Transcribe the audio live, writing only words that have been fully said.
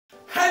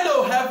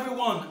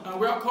everyone, and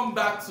welcome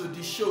back to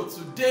the show.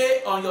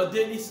 Today on your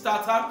daily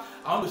startup,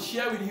 I want to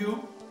share with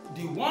you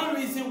the one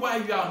reason why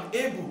you are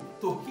unable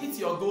to hit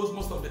your goals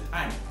most of the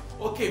time.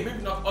 Okay,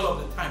 maybe not all of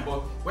the time, but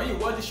when you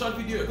watch the short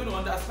video, you're going to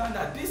understand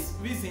that this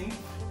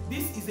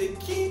is a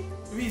key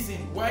reason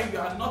why you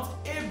are not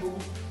able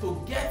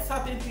to get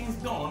certain things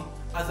done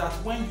as at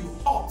when you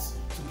ought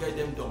to get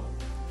them done.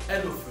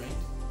 Hello friend,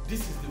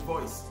 this is the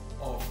voice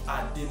of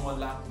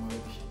Ademola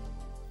Morebi.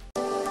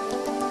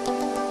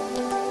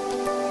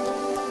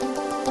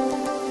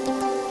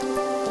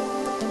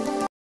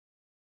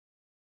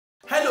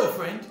 Hello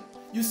friend,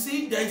 you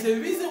see, there is a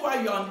reason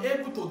why you are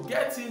unable to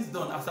get things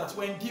done as at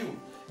when due.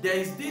 There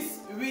is this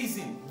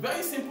reason,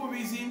 very simple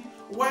reason,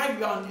 why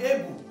you are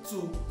unable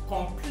to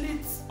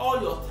complete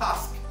all your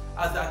tasks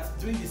as at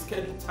during the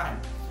scheduled time.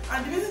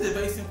 And the reason is a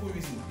very simple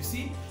reason. You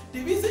see,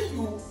 the reason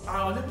you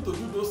are unable to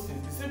do those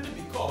things is simply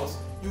because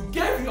you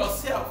gave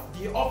yourself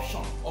the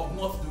option of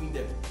not doing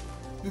them.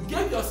 You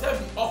gave yourself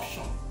the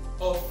option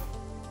of,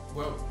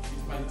 well,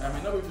 I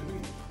might not be able to do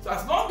it. So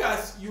as long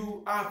as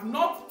you have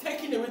not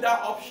taken away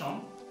that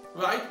option,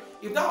 right?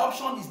 If that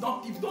option is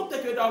not, if you don't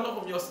take away that option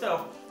from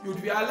yourself, you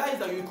would realize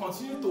that you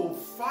continue to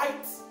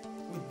fight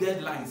with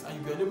deadlines and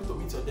you'll be unable to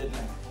meet your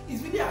deadlines.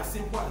 It's really as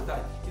simple as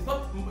that. It's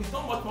not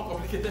much more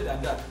complicated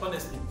than that,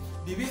 honestly.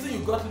 The reason you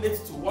got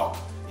late to work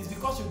is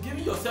because you're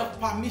giving yourself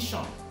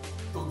permission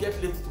to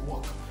get late to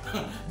work.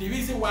 The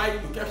reason why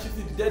you kept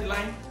shifting the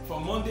deadline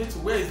from Monday to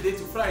Wednesday to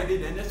Friday,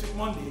 then next week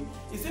Monday,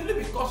 is simply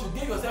because you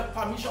gave yourself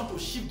permission to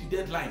shift the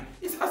deadline.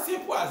 It's as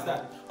simple as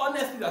that.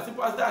 Honestly, it's as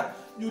simple as that.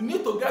 You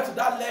need to get to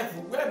that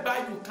level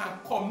whereby you can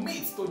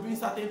commit to doing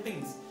certain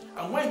things.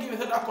 And when you give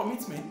yourself that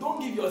commitment, don't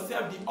give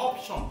yourself the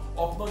option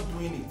of not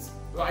doing it,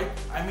 right?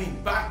 I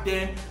mean, back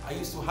then, I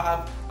used to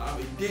have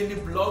a daily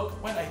blog.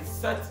 When I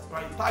set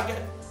my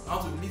target, I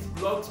want to release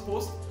blog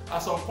posts.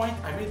 At some point,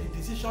 I made the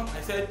decision.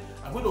 I said,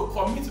 I'm going to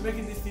commit to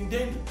making this thing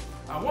daily.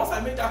 And once I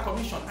made that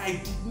commission,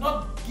 I did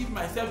not give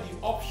myself the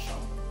option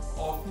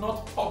of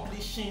not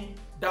publishing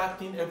that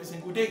thing every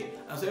single day.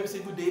 And so every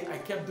single day, I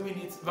kept doing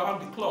it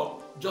around the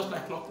clock, just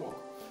like clockwork.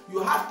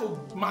 You have to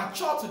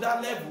mature to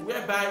that level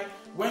whereby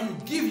when you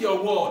give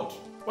your word,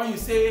 when you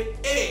say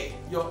A,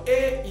 your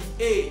A is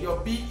A, your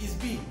B is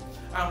B.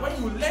 And when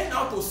you learn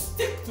how to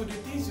stick to the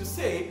things you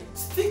say,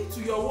 stick to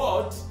your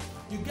words,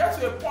 you get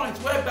to a point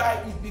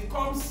whereby it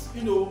becomes,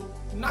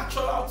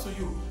 natural to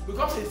you,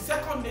 becomes a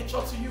second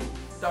nature to you.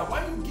 That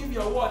when you give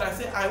your word and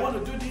say, I want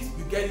to do this,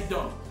 you get it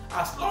done.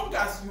 As long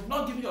as you've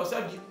not given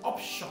yourself the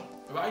option,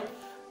 right?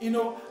 And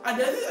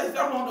there's this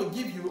example I want to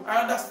give you.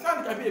 I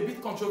understand it can be a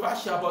bit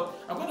controversial, but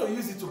I'm going to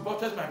use it to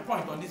buttress my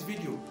point on this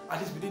video, at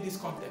least within this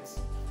context.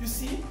 You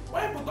see,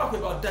 when people talk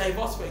about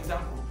divorce, for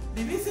example,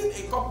 the reason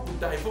a couple could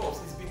divorce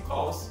is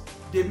because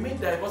they made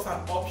divorce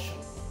an option.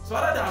 So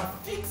rather than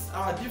fix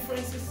our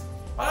differences,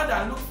 rather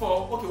than look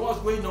for, okay, what's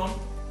going on?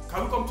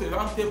 Can we come to a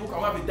round table? Can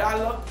we have a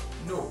dialogue?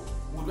 No,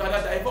 we'd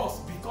rather divorce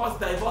because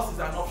divorce is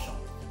an option.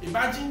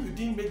 Imagine you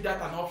didn't make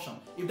that an option.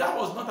 If that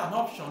was not an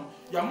option,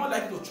 you are more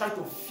likely to try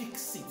to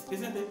fix it,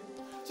 isn't it?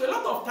 So a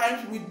lot of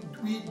times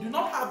we do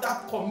not have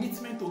that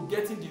commitment to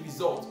getting the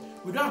result.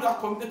 We don't have that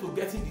commitment to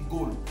getting the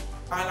goal.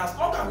 And as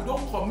long as we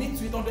don't commit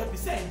to it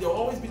 100%, there will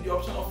always be the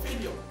option of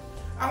failure.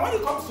 And when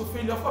it comes to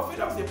failure,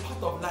 failure is a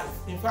part of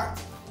life. In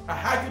fact,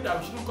 I argue that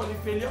we shouldn't call it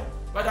failure,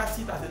 rather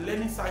see it as a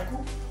learning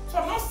cycle. So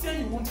I'm not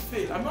saying you won't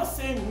fail. I'm not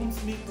saying we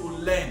won't need to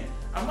learn.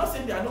 I'm not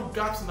saying there are no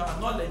gaps in our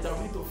knowledge that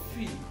we need to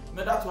fill in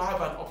order to have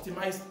an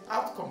optimized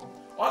outcome.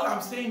 All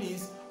I'm saying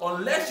is,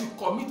 unless you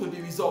commit to the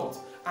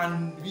result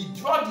and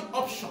withdraw the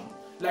option,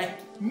 like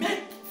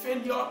make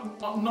failure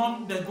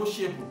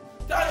non-negotiable.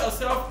 Tell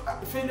yourself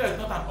failure is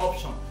not an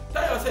option.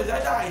 Tell yourself it's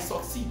either I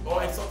succeed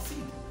or I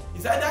succeed.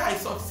 It's either I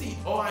succeed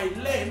or I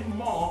learn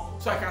more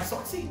so I can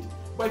succeed.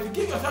 But if you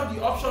give yourself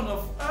the option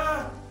of,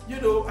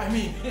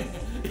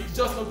 it's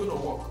just not going to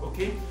work,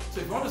 okay?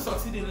 So if you want to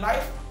succeed in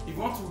life, if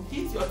you want to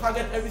hit your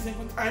target every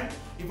single time,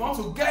 if you want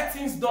to get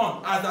things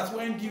done as that's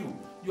when due,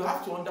 you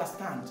have to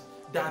understand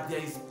that there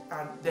is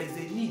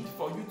a need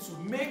for you to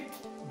make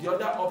the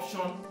other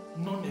option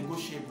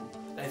non-negotiable.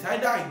 That is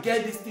either I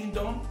get this thing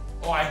done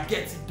or I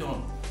get it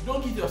done.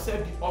 Don't give yourself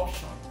the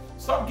option.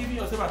 Stop giving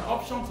yourself an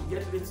option to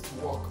get late to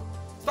work.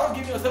 Stop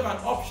giving yourself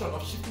an option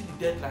of shifting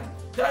the deadline.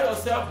 Tell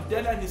yourself the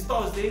deadline is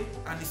Thursday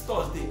and it's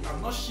Thursday.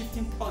 I'm not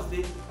shifting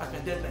Thursday as my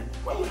deadline.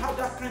 When you have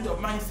that kind of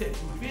mindset,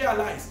 you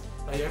realize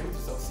that you're able to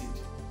succeed.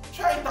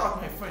 Try it out,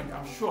 my friend.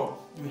 I'm sure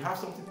you will have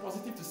something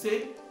positive to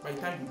say by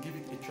the time you give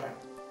it a try.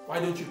 Why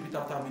don't you repeat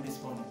after me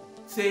this morning?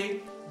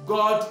 Say,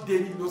 God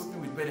daily loads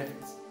me with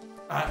benefits.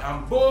 I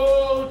am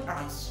bold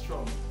and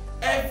strong.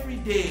 Every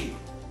day,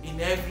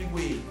 in every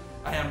way,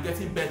 I am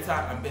getting better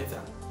and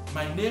better.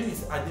 My name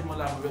is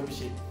Ademola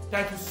Morebi.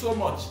 Thank you so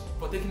much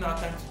for taking our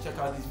time to check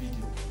out this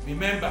video.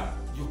 Remember,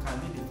 you can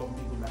lead a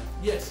formidable life.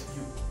 Yes,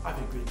 you.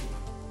 Have a great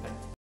day.